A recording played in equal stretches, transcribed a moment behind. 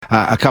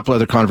A couple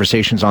other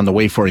conversations on the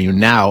way for you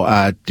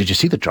now. Did you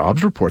see the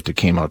jobs report that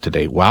came out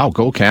today? Wow,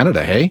 go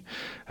Canada, hey?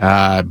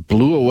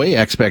 Blew away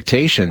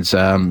expectations.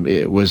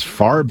 It was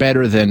far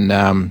better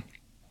than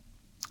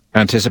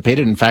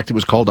anticipated. In fact, it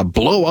was called a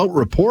blowout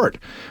report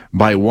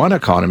by one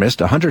economist.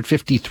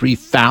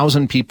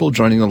 153,000 people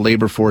joining the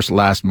labor force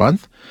last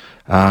month.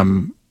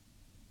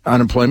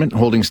 Unemployment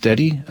holding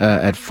steady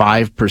at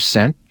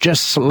 5%,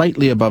 just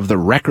slightly above the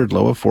record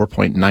low of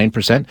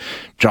 4.9%.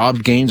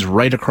 Job gains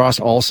right across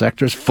all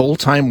sectors.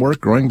 Full-time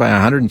work growing by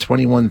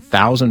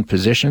 121,000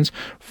 positions,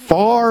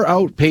 far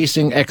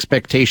outpacing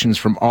expectations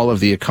from all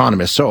of the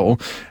economists. So,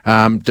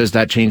 does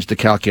that change the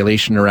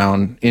calculation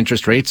around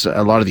interest rates?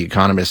 A lot of the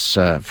economists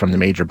from the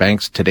major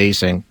banks today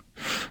saying,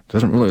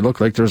 doesn't really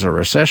look like there's a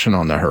recession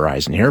on the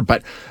horizon here,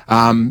 but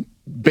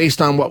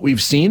based on what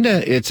we've seen,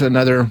 it's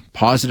another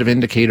positive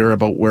indicator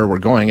about where we're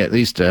going, at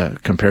least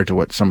compared to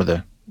what some of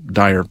the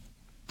dire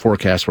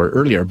forecasts were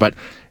earlier. But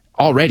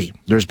already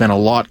there's been a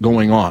lot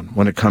going on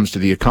when it comes to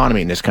the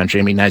economy in this country.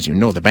 I mean, as you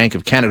know, the Bank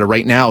of Canada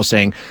right now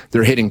saying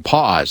they're hitting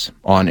pause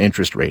on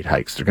interest rate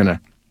hikes. They're going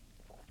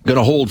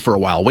to hold for a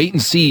while, wait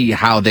and see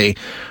how they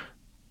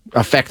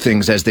affect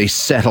things as they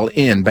settle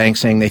in. Banks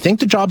saying they think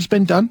the job's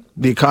been done.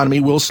 The economy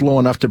will slow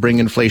enough to bring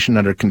inflation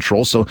under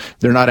control, so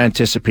they're not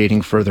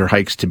anticipating further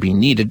hikes to be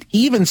needed.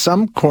 Even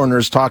some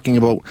corners talking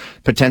about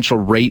potential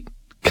rate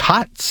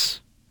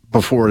cuts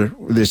before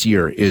this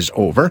year is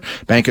over.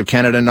 Bank of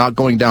Canada not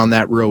going down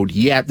that road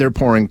yet. They're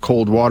pouring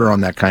cold water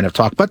on that kind of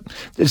talk, but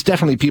there's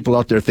definitely people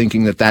out there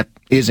thinking that that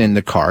is in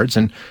the cards.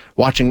 And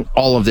watching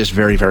all of this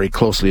very, very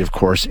closely, of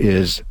course,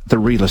 is the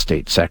real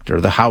estate sector,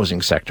 the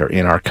housing sector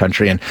in our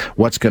country, and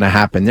what's going to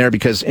happen there,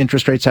 because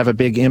interest rates have a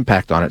big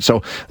impact on it.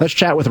 So let's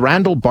chat with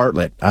Randall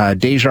Bartlett,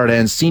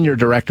 Desjardins Senior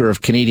Director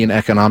of Canadian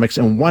Economics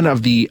and one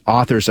of the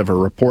authors of a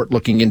report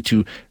looking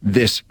into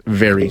this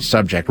very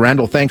subject.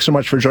 Randall, thanks so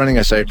much for joining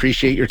us. I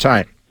appreciate your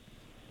time.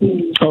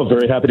 Oh,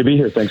 very happy to be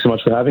here. Thanks so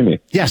much for having me.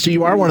 Yeah, so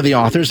you are one of the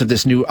authors of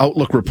this new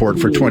Outlook report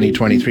for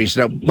 2023.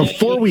 So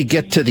before we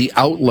get to the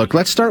Outlook,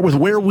 let's start with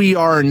where we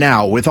are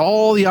now. With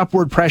all the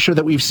upward pressure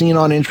that we've seen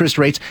on interest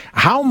rates,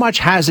 how much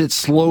has it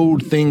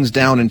slowed things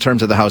down in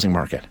terms of the housing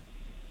market?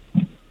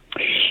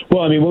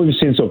 Well, I mean, what we've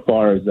seen so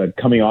far is that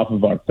coming off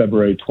of our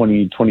February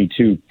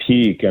 2022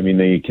 peak, I mean,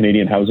 the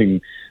Canadian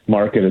housing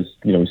market is,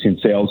 we've seen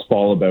sales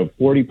fall about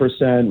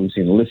 40%. We've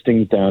seen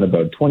listings down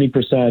about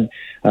 20%.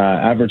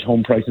 Average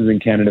home prices in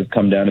Canada have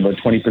come down about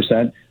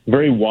 20%.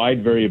 Very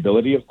wide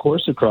variability, of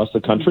course, across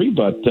the country,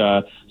 but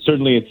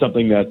certainly it's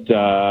something that,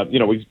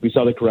 we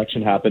saw the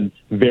correction happen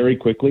very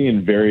quickly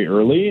and very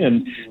early.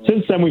 And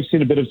since then, we've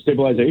seen a bit of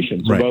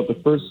stabilization. So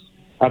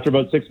after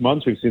about 6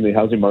 months, we've seen the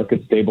housing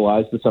market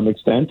stabilize to some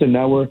extent, and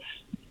now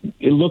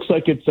it looks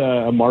like it's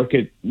a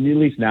market, at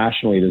least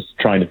nationally, that's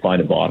trying to find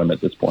a bottom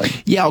at this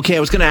point. Yeah, okay, I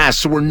was going to ask,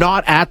 so we're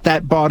not at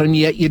that bottom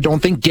yet. You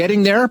don't think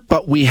getting there,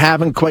 but we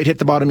haven't quite hit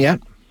the bottom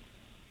yet?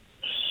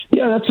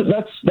 Yeah,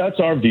 that's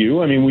our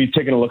view. I mean, we've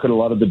taken a look at a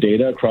lot of the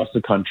data across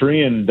the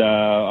country, and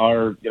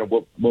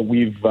what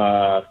we've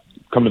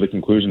come to the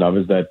conclusion of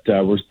is that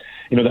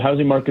the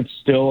housing market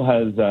still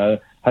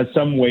has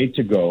some way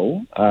to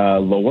go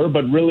lower,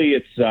 but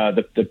really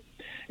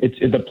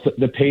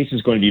the pace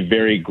is going to be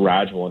very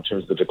gradual in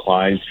terms of the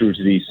decline through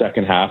to the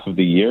second half of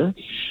the year.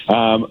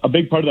 A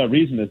big part of that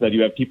reason is that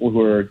you have people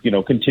who are,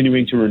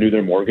 continuing to renew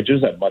their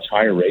mortgages at much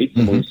higher rates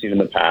than we've seen in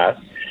the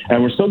past.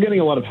 And we're still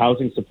getting a lot of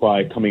housing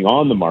supply coming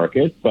on the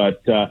market,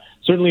 but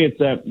certainly it's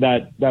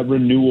that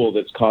renewal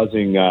that's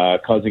causing a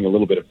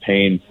little bit of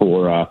pain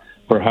for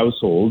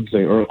households,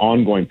 or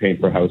ongoing pain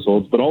for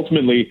households. But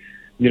ultimately,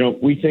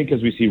 we think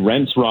as we see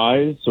rents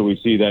rise, so we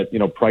see that,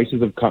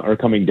 prices are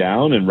coming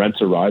down and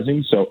rents are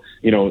rising. So,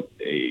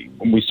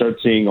 when we start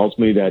seeing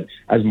ultimately that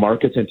as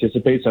markets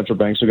anticipate central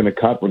banks are going to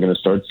cut, we're going to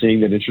start seeing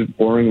that interest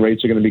borrowing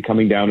rates are going to be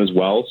coming down as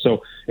well.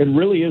 So it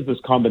really is this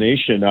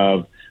combination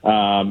of,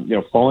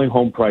 falling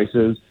home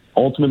prices,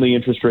 ultimately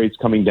interest rates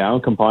coming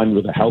down, combined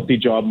with a healthy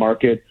job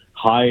market,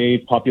 high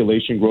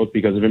population growth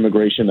because of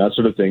immigration, that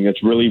sort of thing.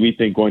 It's really, we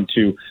think, going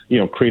to,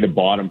 create a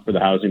bottom for the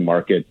housing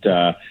market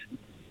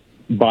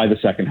by the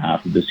second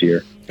half of this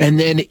year. And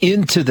then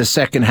into the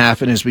second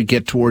half, and as we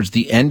get towards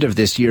the end of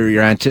this year,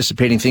 you're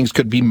anticipating things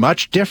could be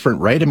much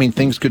different, right? I mean,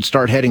 things could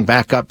start heading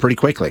back up pretty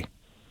quickly.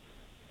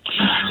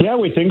 Yeah,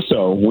 we think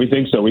so. We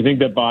think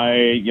that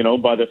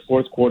by the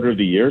fourth quarter of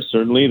the year,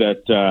 certainly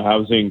that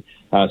housing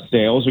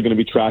sales are going to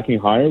be tracking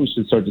higher. We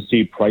should start to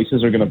see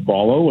prices are going to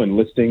follow, and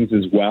listings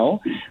as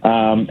well.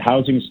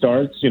 Housing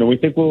starts, we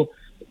think will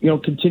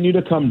continue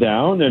to come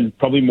down, and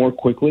probably more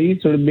quickly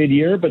sort of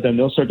mid-year, but then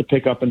they'll start to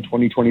pick up in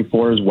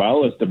 2024 as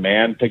well as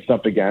demand picks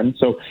up again.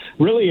 So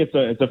really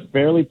it's a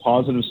fairly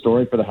positive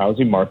story for the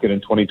housing market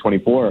in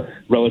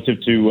 2024 relative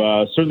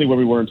to certainly where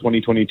we were in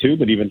 2022,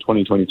 but even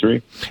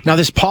 2023. Now,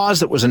 this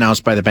pause that was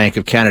announced by the Bank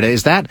of Canada,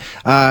 is that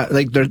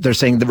they're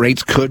saying the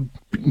rates could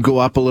go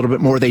up a little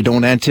bit more. They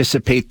don't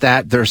anticipate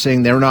that. They're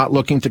saying they're not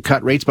looking to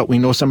cut rates, but we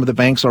know some of the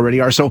banks already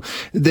are. So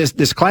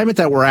this climate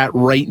that we're at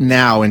right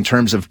now in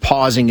terms of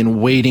pausing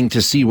and waiting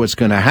to see what's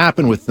going to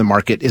happen with the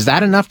market, is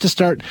that enough to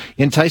start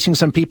enticing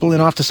some people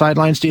in off the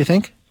sidelines, do you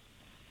think?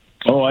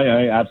 Oh,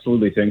 I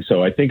absolutely think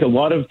so. I think a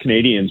lot of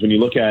Canadians, when you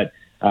look at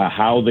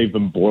how they've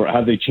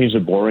changed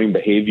their borrowing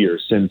behavior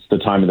since the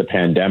time of the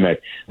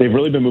pandemic, they've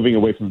really been moving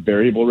away from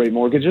variable rate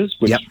mortgages,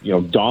 which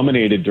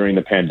dominated during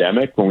the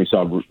pandemic when we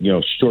saw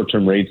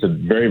short-term rates at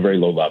very, very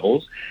low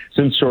levels.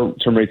 Since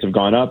short-term rates have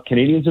gone up,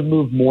 Canadians have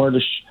moved more to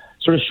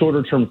sort of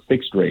shorter-term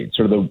fixed rates,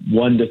 sort of the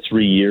 1 to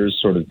 3 years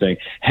sort of thing,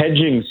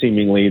 hedging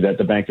seemingly that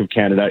the Bank of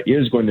Canada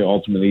is going to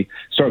ultimately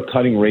start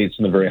cutting rates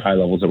in the very high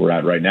levels that we're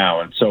at right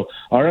now. And so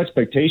our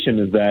expectation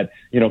is that,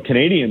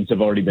 Canadians have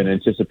already been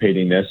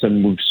anticipating this,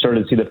 and we've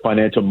started to see the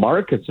financial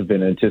markets have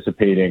been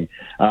anticipating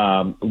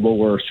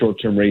lower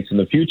short-term rates in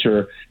the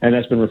future, and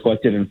that's been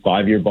reflected in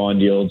 5-year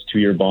bond yields,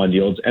 2-year bond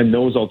yields, and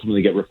those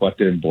ultimately get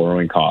reflected in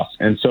borrowing costs.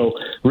 And so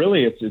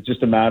really it's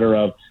just a matter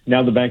of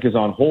now the bank is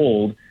on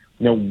hold.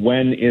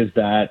 When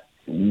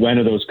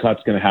are those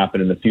cuts going to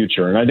happen in the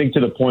future? And I think to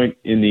the point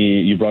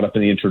you brought up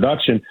in the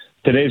introduction,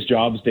 today's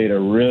jobs data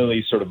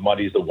really sort of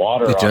muddies the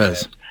water. It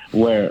does.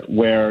 Where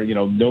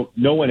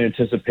no one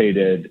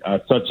anticipated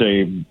such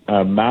a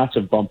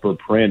massive bumper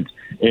print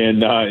in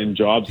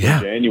jobs in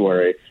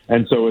January.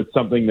 And so it's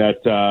something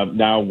that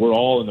now we're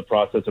all in the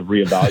process of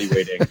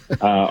reevaluating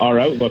our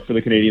outlook for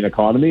the Canadian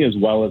economy as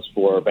well as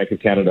for Bank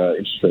of Canada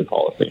interest rate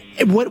policy.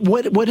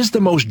 What is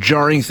the most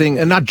jarring thing,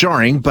 and not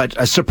jarring, but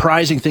a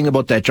surprising thing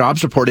about that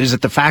jobs report? Is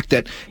it the fact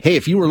that, hey,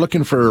 if you were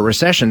looking for a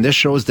recession, this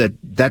shows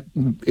that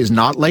is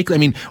not likely? I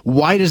mean,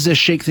 why does this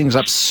shake things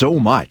up so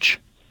much?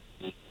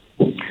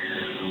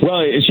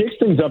 Well, it shakes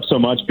things up so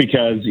much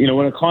because,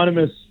 when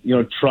economists,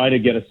 try to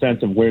get a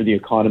sense of where the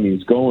economy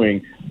is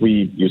going,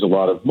 we use a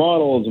lot of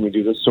models and we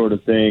do this sort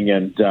of thing.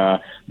 And,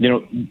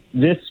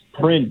 this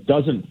print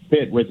doesn't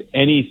fit with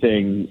any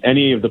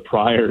of the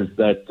priors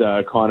that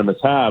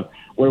economists have,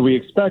 where we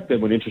expect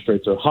that when interest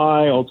rates are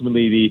high,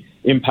 ultimately the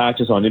impact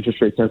is on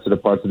interest rate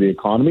sensitive parts of the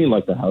economy,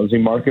 like the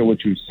housing market,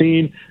 which we've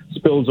seen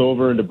spills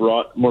over into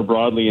more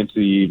broadly into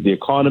the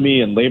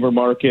economy and labor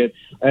market.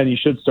 And you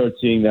should start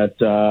seeing that,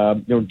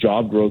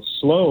 job growth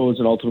slows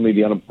and ultimately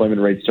the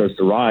unemployment rate starts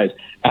to rise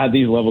at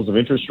these levels of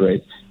interest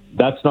rates.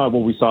 That's not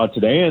what we saw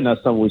today, and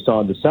that's not what we saw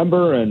in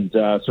December, and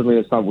certainly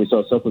that's not what we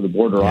saw south of the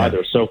border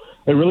either. So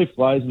it really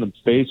flies in the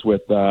face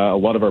with a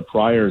lot of our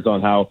priors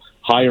on how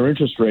higher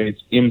interest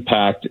rates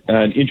impact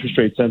an interest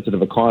rate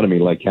sensitive economy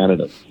like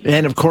Canada.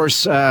 And of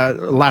course,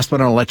 last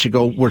but I'll let you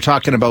go, we're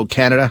talking about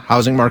Canada,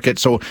 housing market,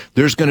 so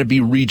there's going to be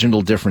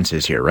regional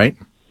differences here, right?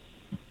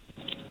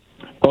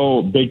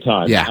 Oh, big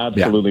time. Yeah,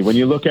 absolutely. Yeah. When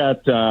you look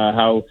at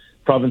how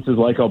provinces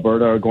like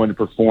Alberta are going to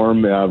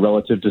perform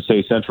relative to,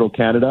 say, central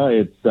Canada,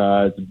 it's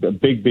a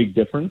big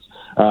difference.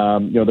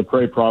 The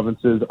Prairie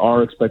provinces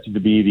are expected to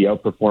be the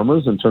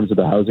outperformers in terms of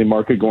the housing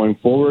market going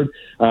forward.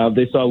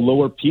 They saw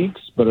lower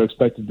peaks, but are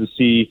expected to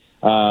see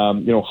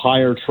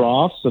higher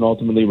troughs and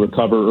ultimately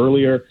recover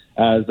earlier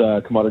as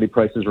commodity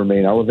prices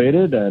remain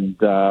elevated.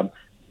 And a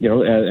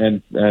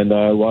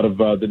lot of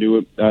the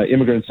new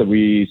immigrants that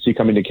we see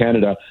coming to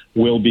Canada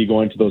will be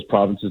going to those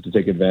provinces to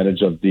take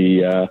advantage of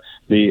the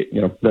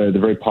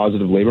very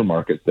positive labor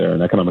markets there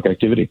and economic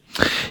activity.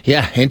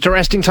 Yeah,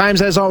 interesting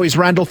times as always.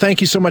 Randall,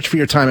 thank you so much for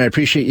your time. I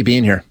appreciate you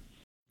being here.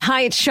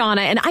 Hi, it's Shauna,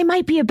 and I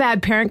might be a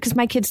bad parent because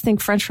my kids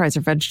think French fries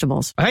are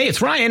vegetables. Hey, it's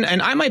Ryan,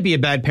 and I might be a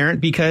bad parent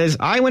because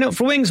I went out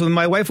for wings when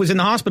my wife was in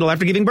the hospital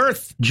after giving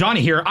birth.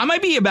 Johnny here. I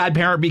might be a bad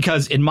parent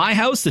because in my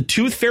house, the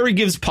tooth fairy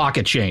gives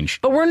pocket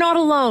change. But we're not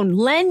alone.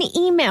 Len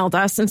emailed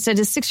us and said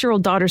his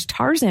 6-year-old daughter's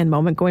Tarzan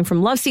moment going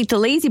from love seat to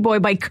lazy boy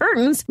by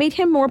curtains made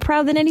him more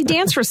proud than any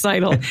dance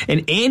recital.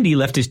 And Andy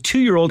left his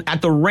 2-year-old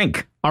at the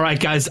rink. All right,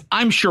 guys,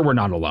 I'm sure we're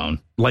not alone.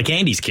 Like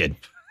Andy's kid.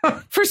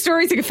 For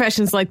stories and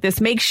confessions like this,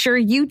 make sure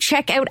you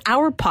check out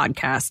our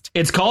podcast.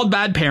 It's called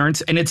Bad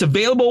Parents, and it's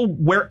available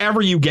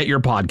wherever you get your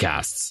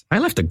podcasts. I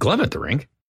left a glove at the rink.